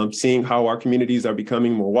vision, seeing how our communities are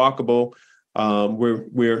becoming more walkable.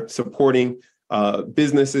 We're supporting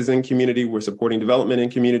businesses in community, we're supporting development in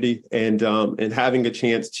community, and having a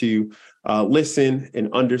chance to listen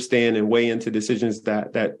and understand and weigh into decisions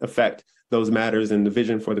that affect those matters and the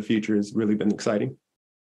vision for the future has really been exciting.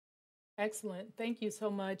 Excellent. Thank you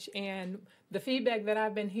so much. And the feedback that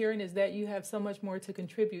I've been hearing is that you have so much more to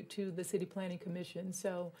contribute to the City Planning Commission.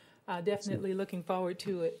 So definitely looking forward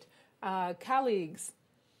to it. Colleagues,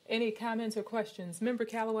 any comments or questions? Member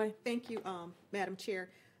Callaway. Thank you, Madam Chair.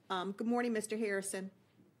 Good morning, Mr. Harrison.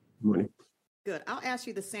 Good morning. Good. I'll ask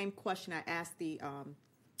you the same question I asked the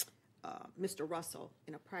Mr. Russell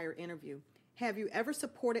in a prior interview. Have you ever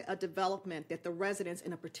supported a development that the residents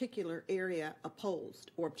in a particular area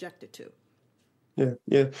opposed or objected to?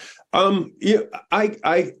 Yeah.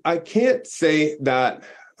 I can't say that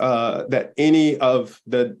that any of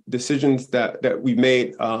the decisions that we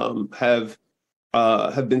made have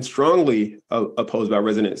been strongly opposed by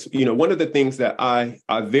residents. You know, one of the things that I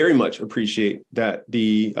very much appreciate that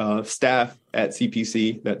the staff at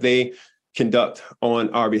CPC that they conduct on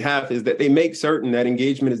our behalf is that they make certain that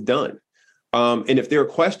engagement is done. And if there are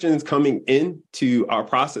questions coming into our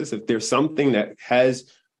process, if there's something that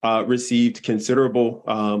has received considerable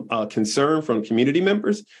concern from community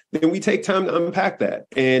members, then we take time to unpack that.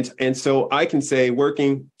 And so I can say,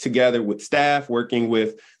 working together with staff, working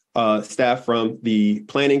with staff from the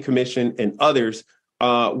Planning Commission and others,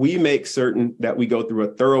 we make certain that we go through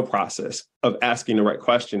a thorough process of asking the right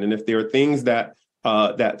question. And if there are things that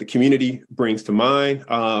the community brings to mind,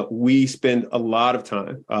 we spend a lot of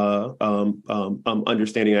time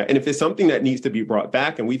understanding that. And if it's something that needs to be brought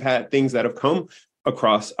back, and we've had things that have come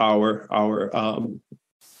across our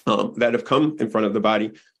that have come in front of the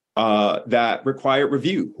body that require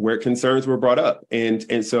review, where concerns were brought up.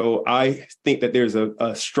 And so I think that there's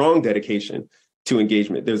a strong dedication to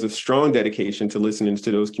engagement. There's a strong dedication to listening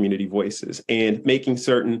to those community voices and making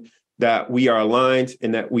certain that we are aligned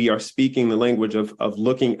and that we are speaking the language of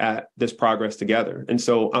looking at this progress together. And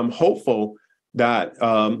so I'm hopeful that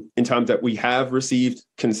in times that we have received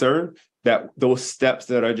concern, that those steps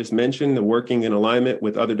that I just mentioned, the working in alignment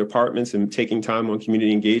with other departments and taking time on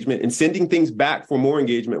community engagement and sending things back for more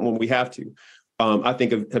engagement when we have to, I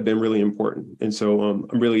think have been really important. And so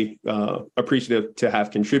I'm really appreciative to have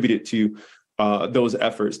contributed to those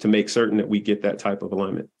efforts to make certain that we get that type of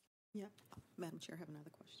alignment. Yeah, Madam Chair, I have another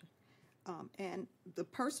question. And the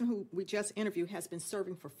person who we just interviewed has been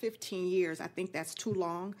serving for 15 years. I think that's too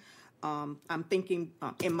long. I'm thinking,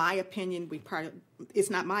 in my opinion, it's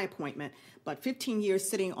not my appointment, but 15 years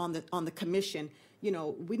sitting on the commission, you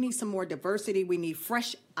know, we need some more diversity. We need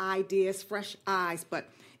fresh ideas, fresh eyes. But,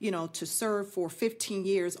 you know, to serve for 15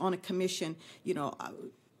 years on a commission, you know,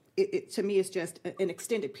 to me, it's just an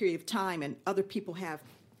extended period of time, and other people have,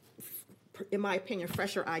 in my opinion,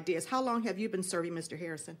 fresher ideas. How long have you been serving, Mr.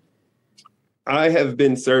 Harrison? I have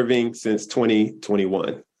been serving since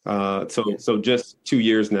 2021. So just 2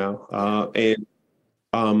 years now. And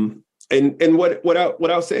what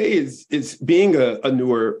I'll say is being a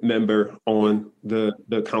newer member on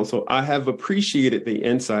the council, I have appreciated the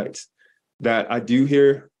insights that I do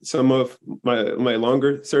hear some of my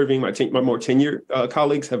longer serving, my more tenured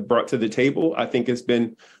colleagues have brought to the table. I think it's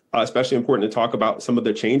been especially important to talk about some of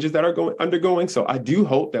the changes that are undergoing. So I do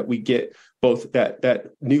hope that we get both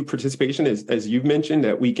that new participation, as you've mentioned,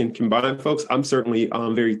 that we can combine folks. I'm certainly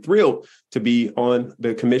very thrilled to be on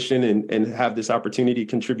the commission and have this opportunity to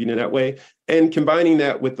contribute in that way. And combining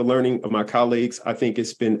that with the learning of my colleagues, I think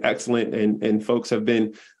it's been excellent. And folks have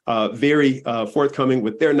been very forthcoming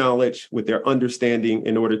with their knowledge, with their understanding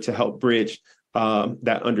in order to help bridge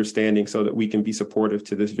that understanding so that we can be supportive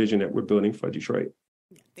to this vision that we're building for Detroit.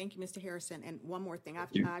 Thank you, Mr. Harrison. And one more thing,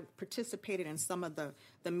 I've participated in some of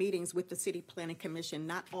the meetings with the City Planning Commission,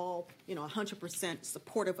 not all, 100%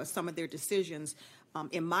 supportive of some of their decisions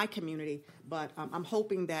in my community, but I'm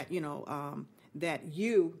hoping that, that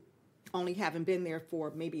you, only having been there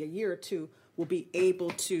for maybe a year or two, will be able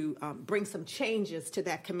to bring some changes to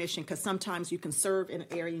that commission, because sometimes you can serve in an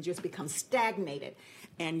area and just become stagnated,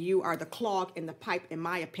 and you are the clog in the pipe, in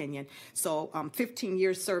my opinion. So 15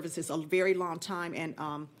 years service is a very long time, and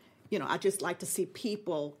I just like to see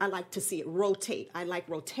people, I like to see it rotate. I like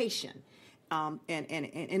rotation. And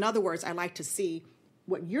in other words, I like to see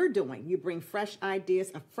what you're doing. You bring fresh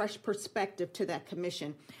ideas, a fresh perspective to that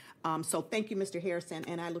commission. So thank you, Mr. Harrison,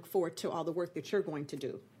 and I look forward to all the work that you're going to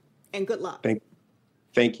do. And good luck.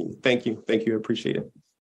 Thank you. I appreciate it.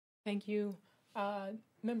 Thank you.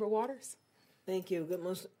 Member Waters? Thank you.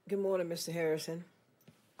 Good morning, Mr. Harrison.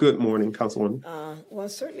 Good morning, Councilwoman. Well,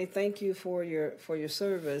 certainly thank you for your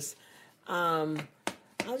service. I'll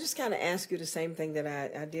just kind of ask you the same thing that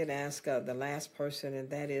I did ask the last person, and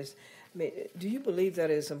that is, do you believe that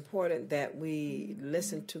it's important that we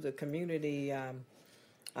listen to the community a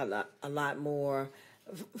lot more?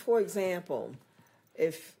 For example,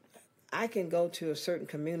 if I can go to a certain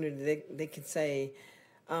community, they can say,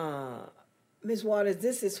 Ms. Waters,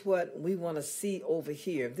 this is what we want to see over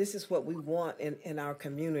here. This is what we want in our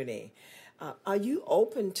community. Are you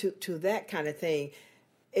open to that kind of thing?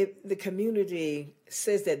 If the community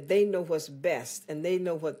says that they know what's best and they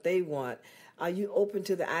know what they want, are you open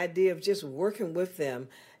to the idea of just working with them?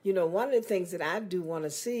 One of the things that I do want to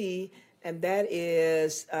see, and that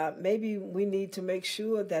is maybe we need to make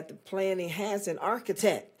sure that the planning has an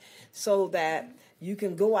architect, so that you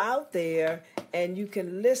can go out there and you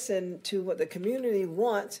can listen to what the community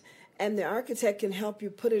wants, and the architect can help you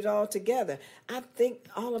put it all together. I think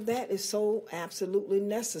all of that is so absolutely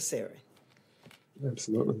necessary.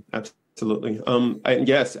 Absolutely. And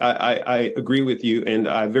yes, I agree with you, and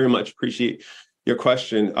I very much appreciate your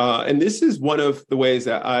question. And this is one of the ways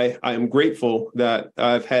that I am grateful that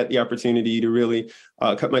I've had the opportunity to really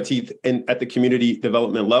cut my teeth at the community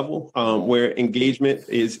development level, where engagement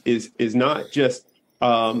is not just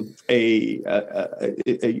a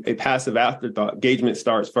passive afterthought. Engagement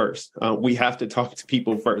starts first. We have to talk to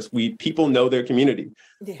people first. People know their community.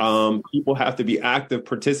 Yes. People have to be active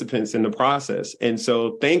participants in the process. And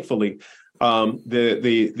so thankfully,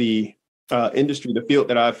 the industry, the field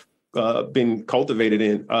that I've been cultivated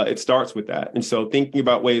in, it starts with that. And so thinking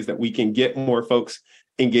about ways that we can get more folks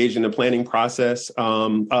engaged in the planning process.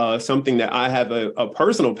 Something that I have a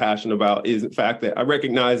personal passion about is the fact that I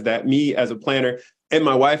recognize that me as a planner, and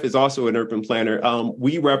my wife is also an urban planner,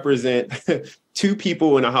 we represent two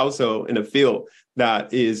people in a household in a field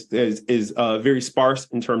that is very sparse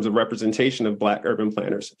in terms of representation of Black urban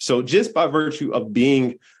planners. So just by virtue of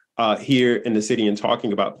being here in the city and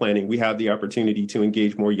talking about planning, we have the opportunity to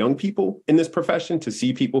engage more young people in this profession, to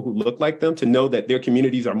see people who look like them, to know that their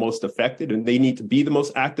communities are most affected and they need to be the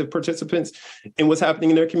most active participants in what's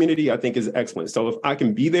happening in their community, I think is excellent. So if I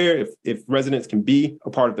can be there, if residents can be a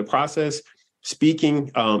part of the process,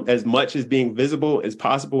 speaking as much as being visible as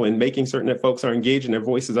possible and making certain that folks are engaged and their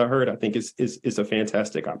voices are heard, I think is a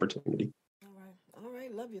fantastic opportunity. All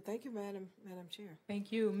right. Love you. Thank you, Madam Chair.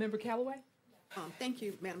 Thank you. Member Callaway? Thank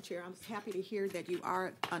you, Madam Chair. I'm happy to hear that you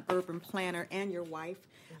are an urban planner and your wife.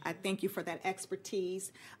 I thank you for that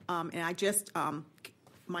expertise. And I just,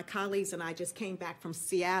 my colleagues and I just came back from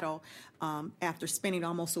Seattle after spending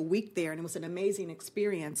almost a week there, and it was an amazing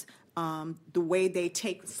experience. The way they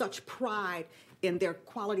take such pride in their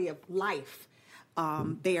quality of life.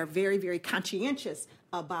 They are very, very conscientious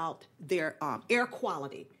about their air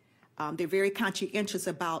quality. They're very conscientious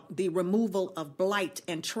about the removal of blight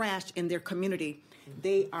and trash in their community.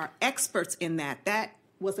 They are experts in that. That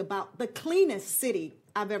was about the cleanest city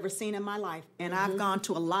I've ever seen in my life. And I've gone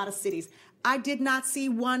to a lot of cities. I did not see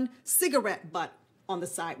one cigarette butt on the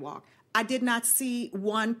sidewalk. I did not see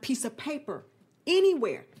one piece of paper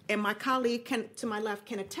anywhere. And my colleague to my left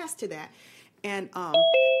can attest to that. And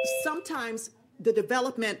sometimes the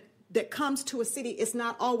development that comes to a city is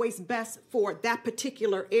not always best for that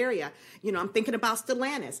particular area. You know, I'm thinking about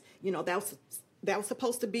Stellantis. You know, that was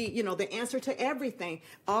supposed to be, you know, the answer to everything,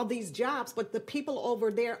 all these jobs, but the people over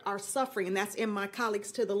there are suffering, and that's in my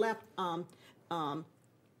colleagues to the left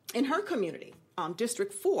in her community,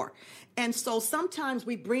 District 4. And so sometimes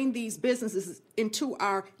we bring these businesses into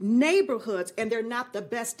our neighborhoods, and they're not the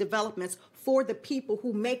best developments for the people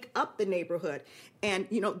who make up the neighborhood. And,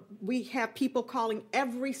 you know, we have people calling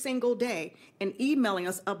every single day and emailing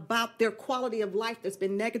us about their quality of life that's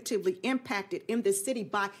been negatively impacted in this city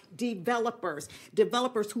by developers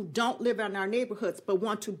who don't live in our neighborhoods but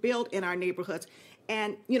want to build in our neighborhoods.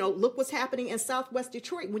 And, you know, look what's happening in Southwest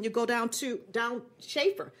Detroit. When you go down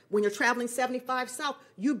Schaefer, when you're traveling 75 South,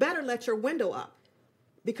 you better let your window up,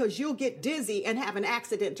 because you'll get dizzy and have an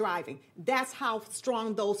accident driving. That's how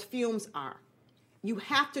strong those fumes are. You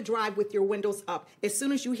have to drive with your windows up as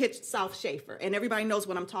soon as you hit South Schaefer, and everybody knows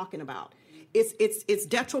what I'm talking about. It's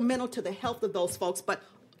detrimental to the health of those folks, but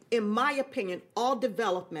in my opinion, all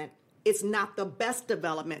development is not the best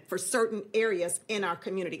development for certain areas in our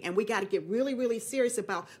community, and we got to get really, really serious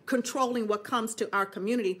about controlling what comes to our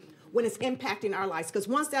community when it's impacting our lives, because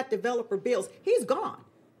once that developer builds, he's gone.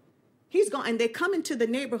 He's gone, and they come into the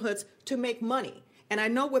neighborhoods to make money. And I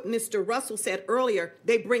know what Mr. Russell said earlier,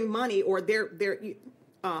 they bring money, or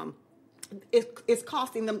it's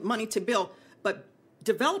costing them money to build. But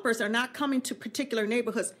developers are not coming to particular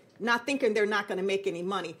neighborhoods not thinking they're not going to make any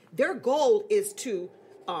money. Their goal is to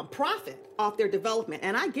profit off their development,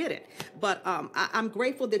 and I get it. But I'm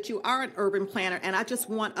grateful that you are an urban planner, and I just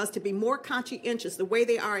want us to be more conscientious, the way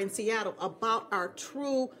they are in Seattle, about our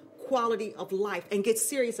true quality of life, and get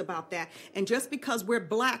serious about that. And just because we're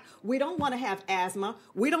Black, we don't want to have asthma.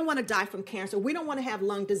 We don't want to die from cancer. We don't want to have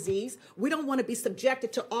lung disease. We don't want to be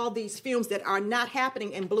subjected to all these fumes that are not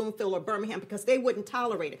happening in Bloomfield or Birmingham, because they wouldn't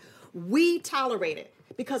tolerate it. We tolerate it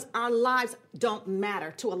because our lives don't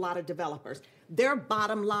matter to a lot of developers. Their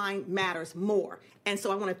bottom line matters more. And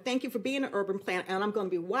so I want to thank you for being an urban planner, and I'm going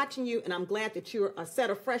to be watching you, and I'm glad that you're a set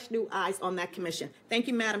of fresh new eyes on that commission. Thank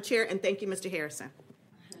you, Madam Chair, and thank you, Mr. Harrison.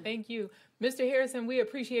 Thank you. Mr. Harrison, we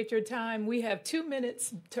appreciate your time. We have 2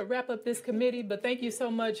 minutes to wrap up this committee, but thank you so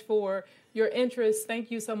much for your interest. Thank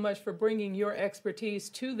you so much for bringing your expertise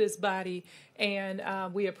to this body, and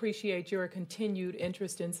we appreciate your continued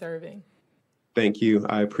interest in serving. Thank you.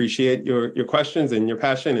 I appreciate your questions and your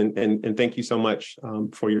passion, and thank you so much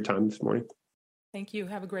for your time this morning. Thank you.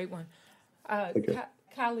 Have a great one.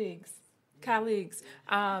 Colleagues,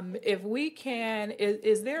 if we can,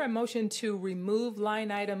 is there a motion to remove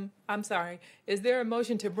is there a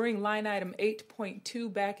motion to bring line item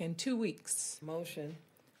 8.2 back in 2 weeks? Motion.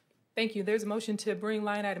 Thank you. There's a motion to bring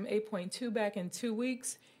line item 8.2 back in 2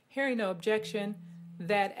 weeks. Hearing no objection,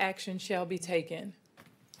 that action shall be taken.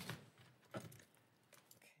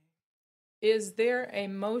 Is there a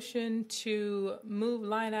motion to move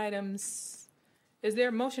line items? Is there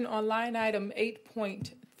a motion on line item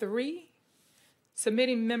 8.3?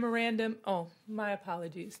 Submitting memorandum. Oh, my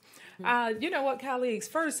apologies. You know what, colleagues?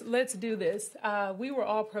 First, let's do this. We were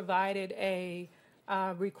all provided a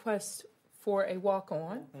request for a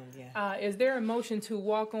walk-on. Is there a motion to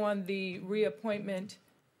walk on the reappointment,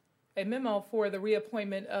 a memo for the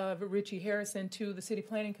reappointment of Richie Harrison to the City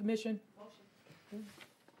Planning Commission? Motion.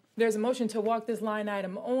 There's a motion to walk this line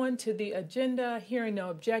item on to the agenda. Hearing no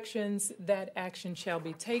objections, that action shall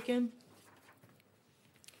be taken.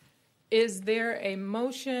 Is there a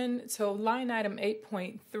motion? So line item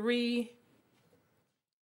 8.3,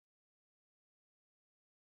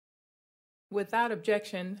 without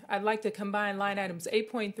objection, I'd like to combine line items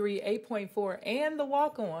 8.3, 8.4, and the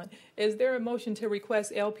walk-on. Is there a motion to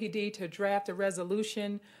request LPD to draft a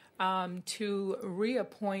resolution to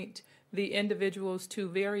reappoint the individuals to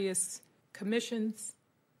various commissions?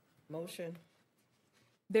 Motion.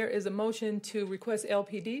 There is a motion to request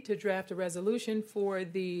LPD to draft a resolution for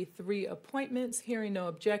the 3 appointments. Hearing no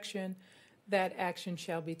objection, that action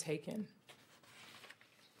shall be taken.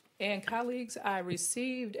 And colleagues, I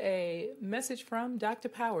received a message from Dr.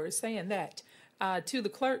 Powers saying that to the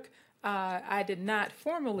clerk, I did not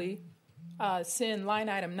formally send line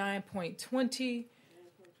item 9.20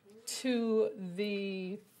 to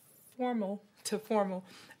the formal.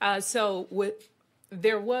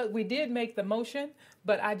 We did make the motion,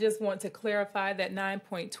 but I just want to clarify that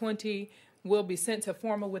 9.20 will be sent to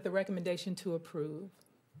formal with the recommendation to approve.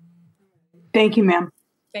 Thank you, ma'am.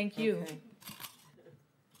 Thank you. Okay.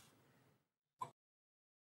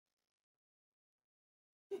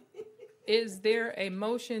 is there a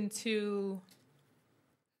motion to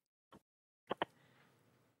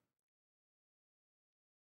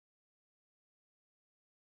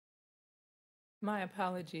my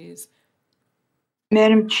apologies.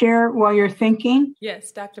 Madam Chair, while you're thinking,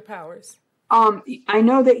 Yes, Dr. Powers. I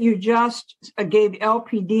know that you just gave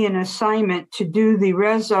LPD an assignment to do the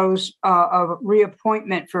rezos of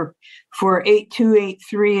reappointment for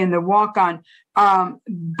 8283 and the walk-on.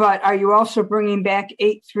 But are you also bringing back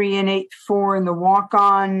 83 and 84 in the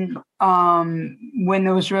walk-on when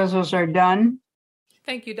those rezos are done?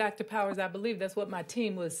 Thank you, Dr. Powers. I believe that's what my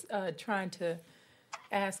team was trying to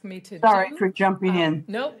ask me to do. Sorry for jumping in.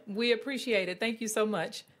 Nope, we appreciate it. Thank you so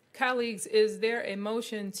much. Colleagues, is there a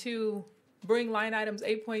motion to bring line items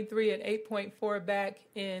 8.3 and 8.4 back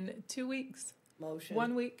in 2 weeks? Motion.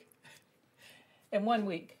 1 week? In 1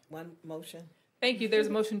 week. One motion. Thank you. There's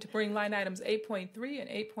a motion to bring line items 8.3 and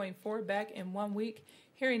 8.4 back in 1 week.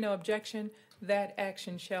 Hearing no objection, that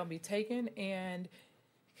action shall be taken. And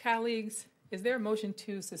colleagues, is there a motion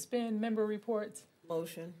to suspend member reports?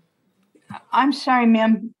 Motion. I'm sorry,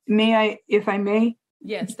 ma'am. May I, if I may?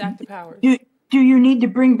 Yes, Dr. Powers. Do you need to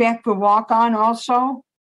bring back the walk-on also?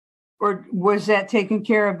 Or was that taken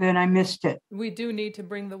care of and I missed it? We do need to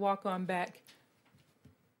bring the walk-on back.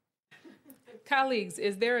 Colleagues,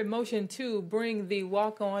 is there a motion to bring the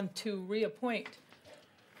walk-on to reappoint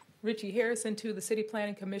Richie Harrison to the City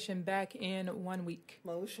Planning Commission back in 1 week?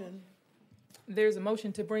 Motion. There's a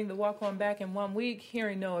motion to bring the walk-on back in 1 week.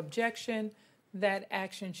 Hearing no objection, that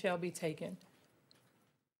action shall be taken.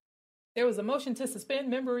 There was a motion to suspend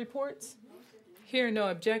member reports. Hearing no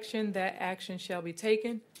objection, that action shall be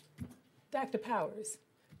taken. Dr. Powers,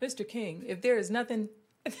 Mr. King, if there is nothing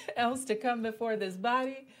else to come before this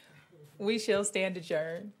body, we shall stand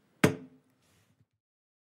adjourned.